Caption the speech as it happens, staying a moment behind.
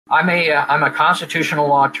I'm a constitutional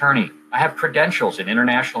law attorney. I have credentials in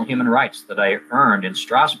international human rights that I earned in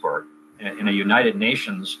Strasbourg in a United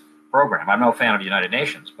Nations program. I'm no fan of the United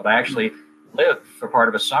Nations, but I actually lived for part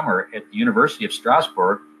of a summer at the University of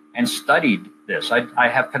Strasbourg and studied this. I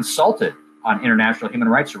have consulted on international human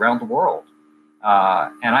rights around the world.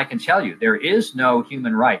 And I can tell you, there is no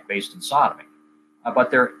human right based in sodomy.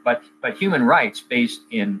 But human rights based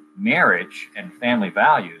in marriage and family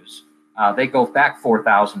values, they go back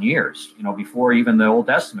 4,000 years, before even the Old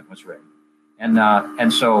Testament was written.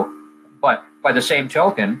 And so, but by the same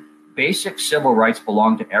token, basic civil rights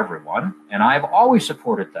belong to everyone, and I've always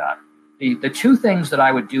supported that. The two things that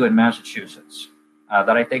I would do in Massachusetts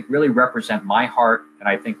that I think really represent my heart and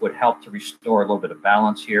I think would help to restore a little bit of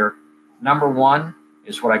balance here. Number one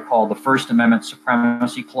is what I call the First Amendment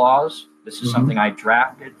Supremacy Clause. This is something I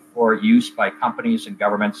drafted for use by companies and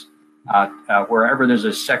governments wherever there's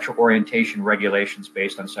a sexual orientation regulations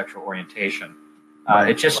based on sexual orientation.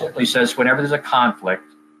 It just simply says whenever there's a conflict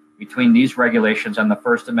between these regulations and the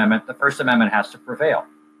First Amendment has to prevail.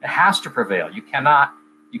 It has to prevail. You cannot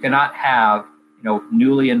have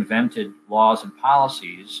newly invented laws and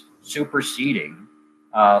policies superseding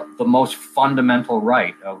the most fundamental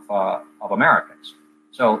right of Americans.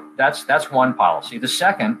 So that's one policy. The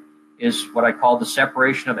second is what I call the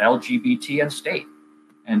separation of LGBT and state.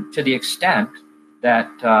 And to the extent that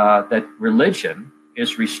that religion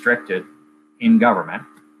is restricted in government,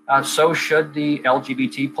 so should the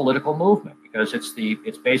LGBT political movement, because it's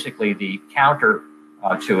basically the counter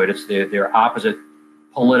to it. It's their opposite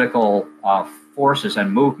political forces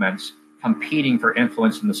and movements competing for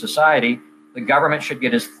influence in the society. The government should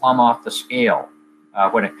get his thumb off the scale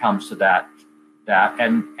when it comes to that.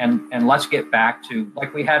 And let's get back to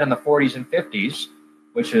like we had in the 40s and 50s,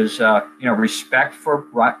 which is respect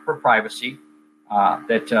for privacy,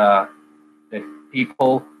 that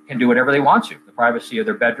people can do whatever they want to, the privacy of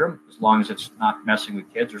their bedroom, as long as it's not messing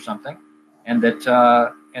with kids or something, and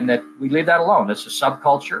that we leave that alone. It's a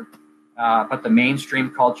subculture, but the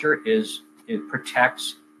mainstream culture it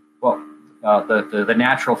protects the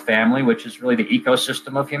natural family, which is really the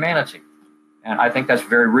ecosystem of humanity. And I think that's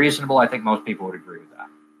very reasonable. I think most people would agree with that.